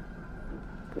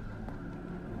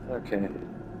 Okay.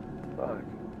 Fuck.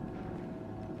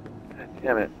 God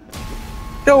damn it.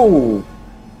 No!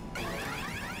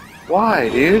 Why,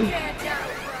 dude? Can't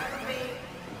outrun me.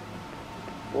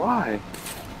 Why?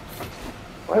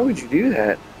 Why would you do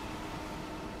that?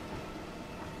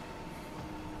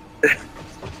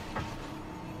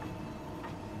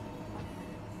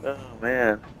 Oh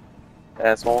man,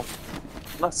 asshole.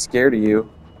 I'm not scared of you.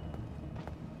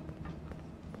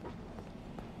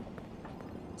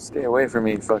 Stay away from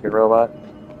me, you fucking robot.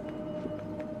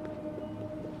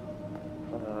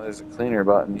 Oh, there's a cleaner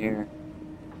button here.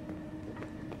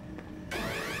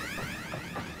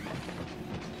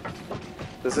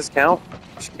 Does this count?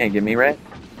 She can't get me, right?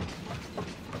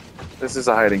 This is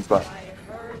a hiding spot.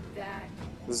 I heard that.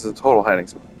 This is a total hiding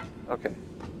spot. Okay.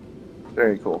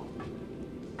 Very cool.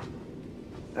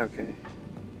 Okay.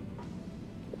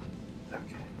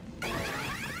 Okay.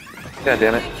 God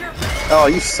damn it. Oh,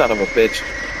 you son of a bitch.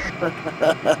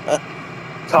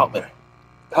 Caught me.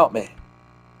 Caught me.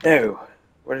 No.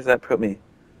 Where does that put me?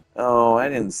 Oh, I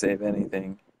didn't save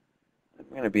anything. I'm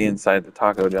gonna be inside the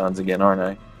Taco John's again, aren't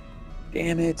I?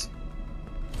 Damn it.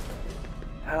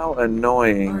 How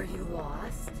annoying. Are you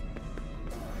lost?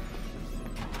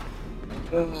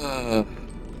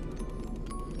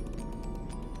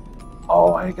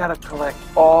 Oh, I gotta collect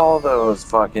all those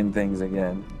fucking things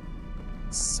again.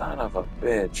 Son of a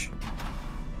bitch.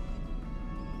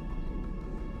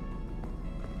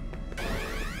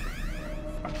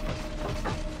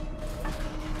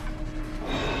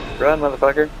 Run,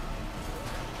 motherfucker.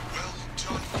 Well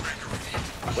done, Gregory.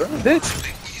 Run, bitch. The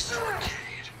East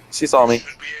Arcade. She saw me. You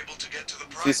should be able to get to the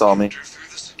She prize saw me. counter through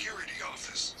the security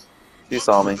office. She Look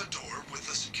saw for me. the door with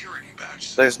the security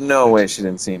badge. There's no way she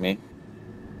didn't see me.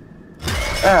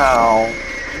 Ow,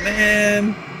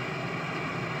 man.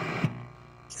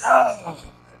 Oh.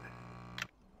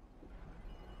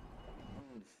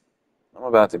 I'm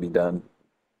about to be done.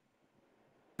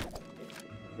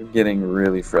 I'm getting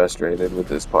really frustrated with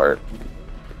this part.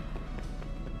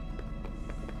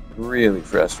 Really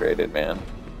frustrated, man.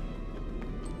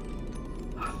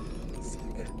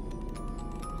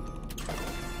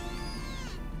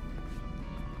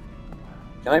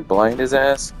 Can I blind his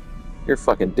ass? You're a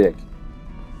fucking dick.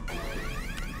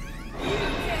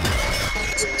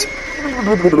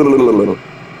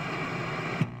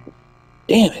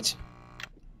 Damn it.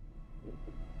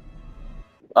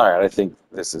 Alright, I think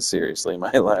this is seriously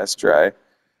my last try.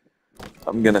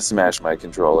 I'm gonna smash my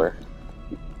controller.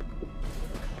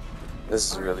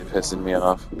 This is really pissing me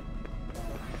off.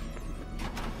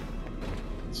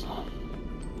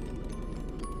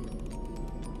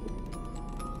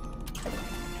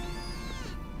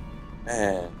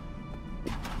 Man.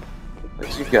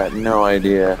 Like, you've got no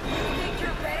idea. Think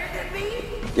you're better than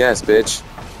me? Yes, bitch.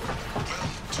 Well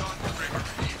done,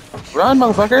 Gregory. Run,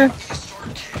 motherfucker! East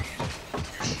Arcade.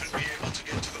 You should be able to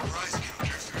get to the prize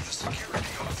counter through the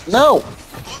security office. No! Look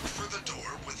for the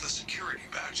door with the security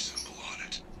badge symbol on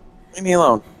it. Leave me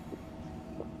alone.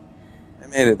 I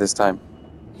made it this time.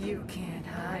 You can't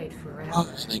hide forever. Oh,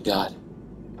 thank God.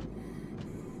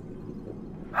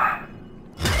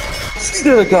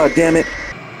 Oh, God damn it.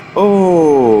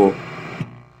 Oh.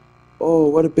 Oh,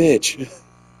 what a bitch.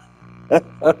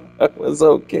 That was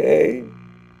okay.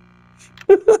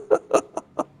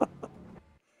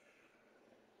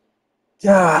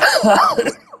 Yeah.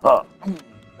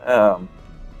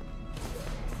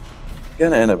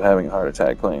 Gonna end up having a heart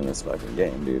attack playing this fucking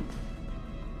game, dude.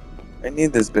 I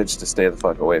need this bitch to stay the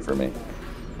fuck away from me.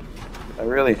 I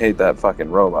really hate that fucking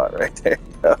robot right there.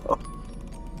 No.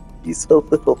 He's a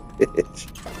little bitch.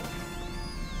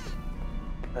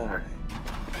 Alright.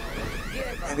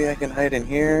 Maybe I can hide in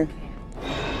here.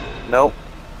 Nope.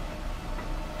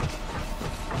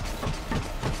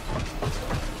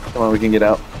 Come on, we can get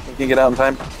out. We can get out in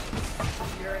time.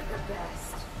 You're the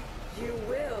best. You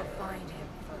will find him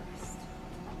first.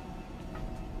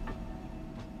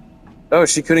 Oh,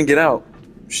 she couldn't get out.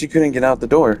 She couldn't get out the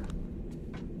door.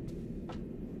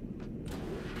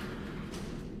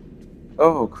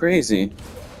 Oh, crazy.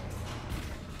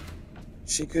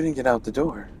 She couldn't get out the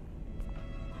door.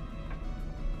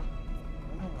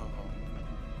 Oh,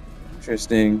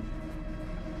 interesting.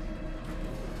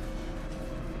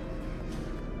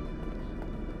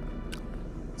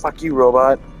 Fuck you,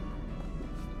 robot.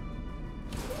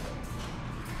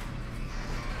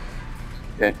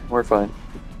 Okay, we're fine.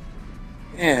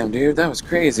 Damn, dude, that was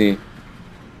crazy.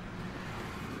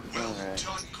 Well Alright.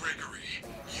 done, Gregory.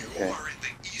 You Okay. are in the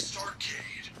East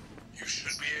Arcade. You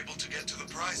should be able to get to the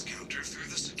prize counter through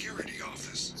the security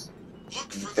office.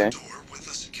 Look for Okay. the door with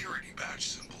the security badge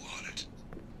symbol on it.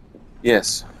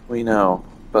 Yes, we know.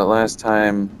 But last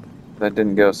time, that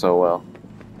didn't go so well.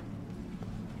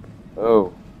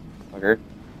 Oh. Okay.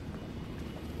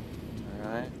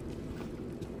 Alright.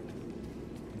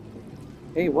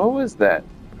 Hey, what was that?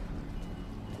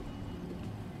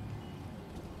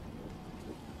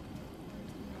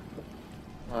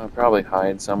 I'll probably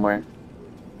hide somewhere.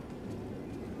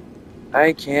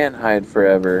 I can hide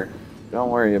forever. Don't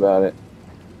worry about it.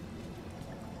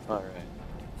 Alright.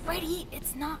 Freddy,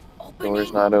 it's not opening.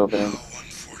 Door's not opening. How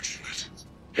unfortunate.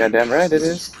 Goddamn right it Past the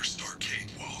is. Superstar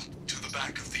Arcade wall to the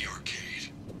back of the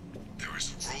arcade. There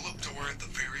is a roll-up door at the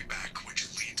very back which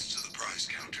leads to the prize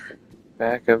counter.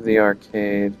 Back of the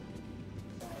arcade.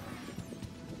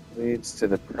 Leads to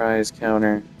the prize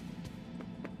counter.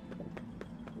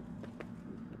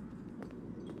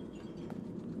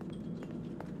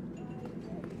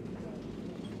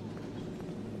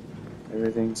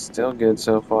 Everything's still good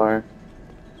so far.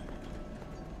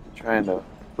 Trying to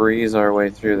breeze our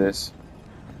way through this.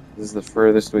 This is the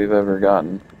furthest we've ever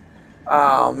gotten.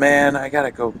 Oh man, I gotta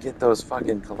go get those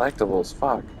fucking collectibles.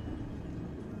 Fuck.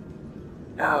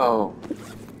 No.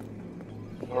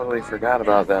 Totally forgot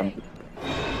about them.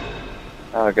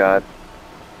 Oh god.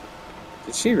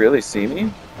 Did she really see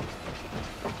me?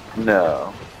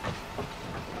 No.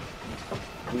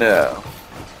 No.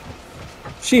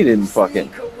 She didn't fucking.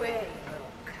 Sneak away, little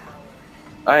coward.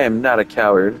 I am not a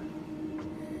coward.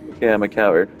 Okay, I'm a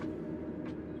coward.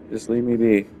 Just leave me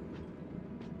be.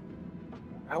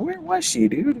 Where was she,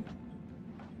 dude?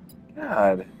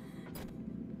 God.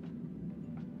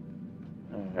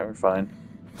 Alright, we're fine.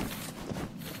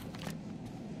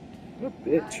 What a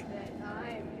bitch. I bet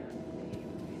I'm your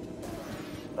favorite.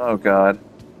 Oh god.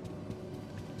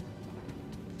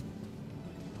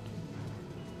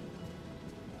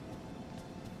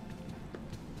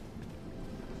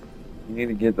 You need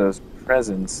to get those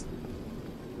presents.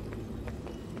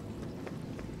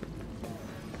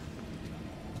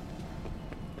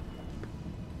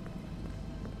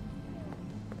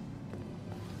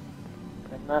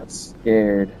 I'm not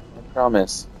scared. I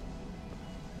promise.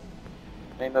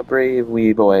 I'm a brave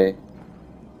wee boy.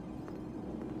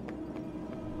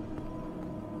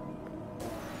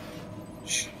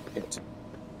 Shit.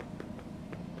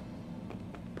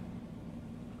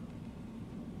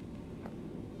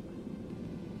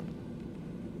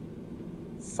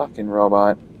 Fucking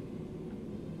robot.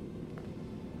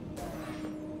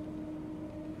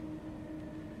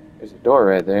 There's a door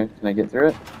right there. Can I get through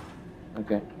it?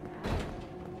 Okay.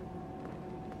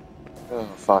 Oh,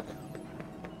 fuck.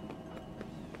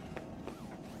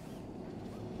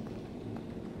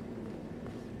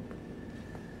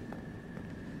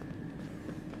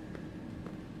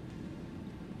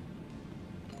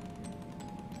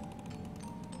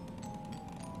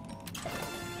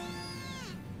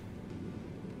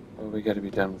 Oh, we gotta be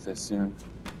done with this soon.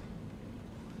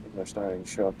 People are starting to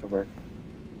show up to work.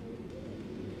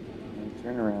 And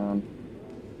turn around.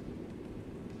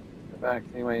 Go back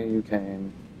the way you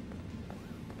came.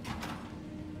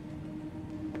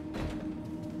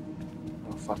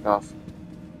 Oh, fuck off.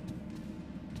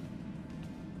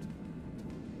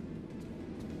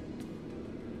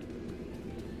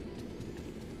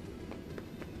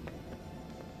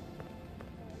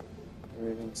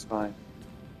 Everything's fine.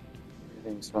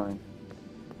 Everything's fine.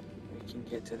 We can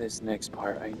get to this next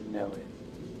part, I know it.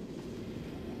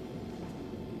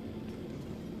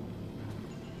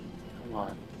 Come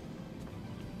on.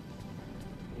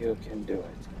 You can do it.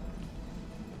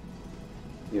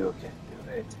 You can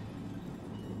do it.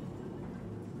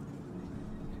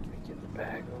 Did we get the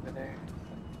bag over there?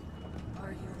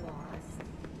 Are you lost?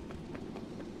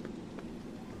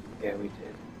 Yeah, we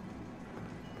did.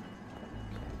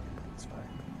 Okay, it's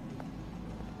fine.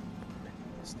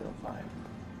 It's still fine.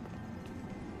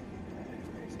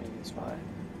 Everything is fine.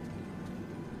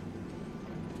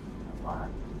 Come on.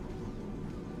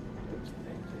 We can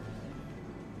make it.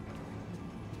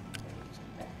 We can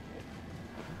make it.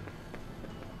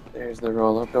 There's the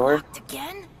roll-up door. Locked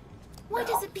again? Why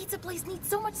does a pizza place need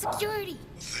so much security?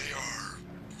 They are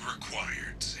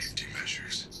required safety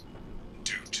measures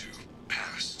due to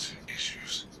past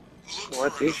issues. Look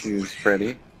What for another issues, way.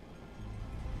 Freddy?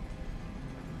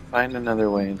 Find another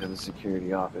way into the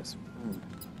security office.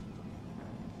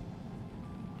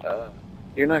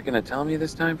 You're not gonna tell me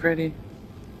this time, Freddy?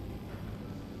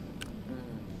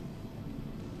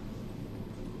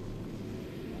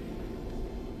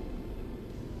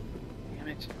 Damn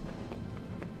it.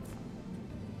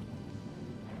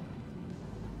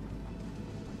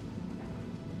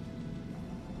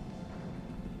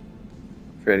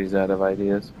 Freddy's out of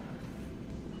ideas.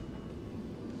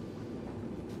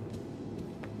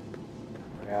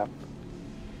 Crap.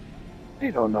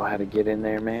 They don't know how to get in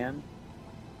there, man.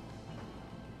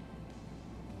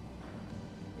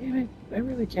 Damn it. I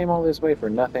really came all this way for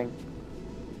nothing.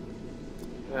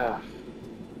 Ugh.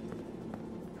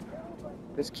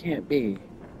 This can't be.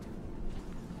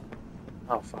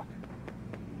 Oh, fuck.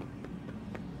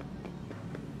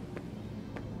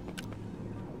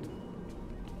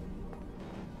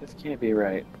 This can't be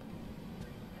right.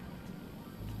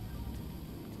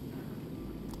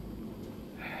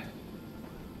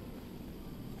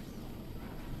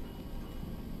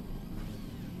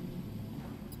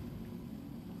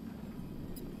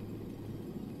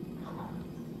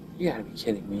 You gotta be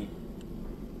kidding me.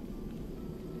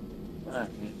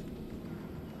 Okay.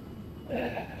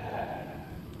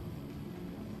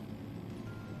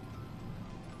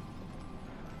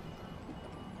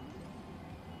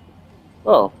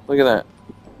 Oh, look at that.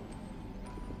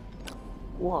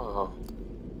 Whoa.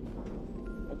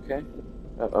 Okay.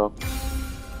 Uh-oh.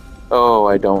 Oh,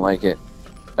 I don't like it.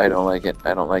 I don't like it.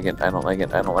 I don't like it. I don't like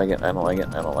it. I don't like it. I don't like it.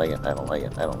 I don't like it. I don't like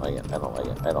it. I don't like it. I don't like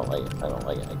it. I don't like it. I don't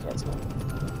like it. I can't stop.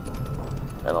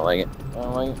 I don't like it. I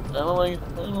don't like it. I don't like it.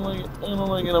 I don't like it. I don't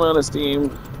like it. I'm out of steam.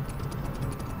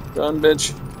 Run,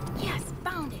 bitch. Yes,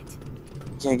 found it.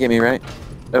 Can't get me right.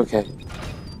 Okay.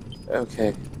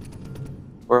 Okay.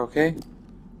 We're okay?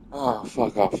 Oh,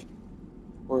 fuck off.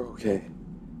 We're okay.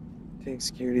 Take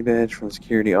security badge from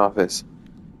security office.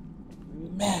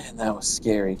 Man, that was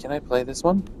scary. Can I play this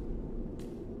one?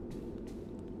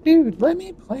 Dude, let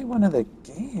me play one of the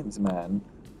games, man.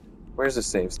 Where's the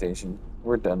save station?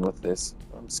 We're done with this.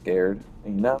 I'm scared.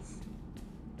 Enough.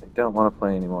 I don't want to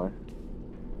play anymore.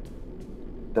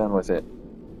 Done with it.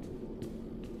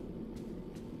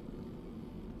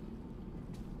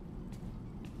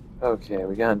 Okay,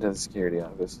 we got into the security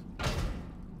office.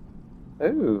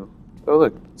 Ooh. Oh,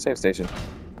 look. Save station.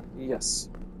 Yes.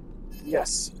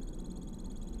 Yes.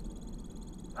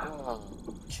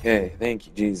 Okay, thank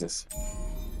you, Jesus.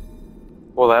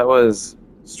 Well, that was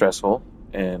stressful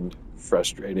and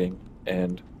frustrating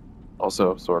and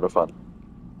also sort of fun.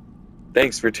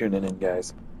 Thanks for tuning in,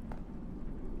 guys.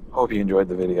 Hope you enjoyed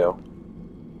the video.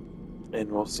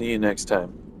 And we'll see you next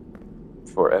time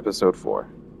for episode 4.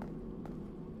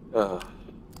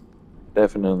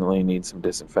 Definitely need some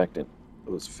disinfectant.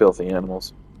 Those filthy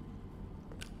animals.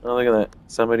 Oh, look at that.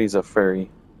 Somebody's a furry.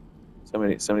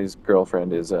 Somebody's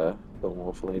girlfriend is the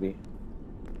wolf lady.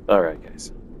 Alright,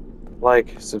 guys.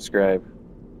 Like, subscribe.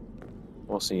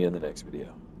 We'll see you in the next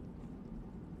video.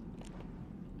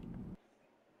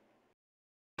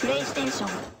 PlayStation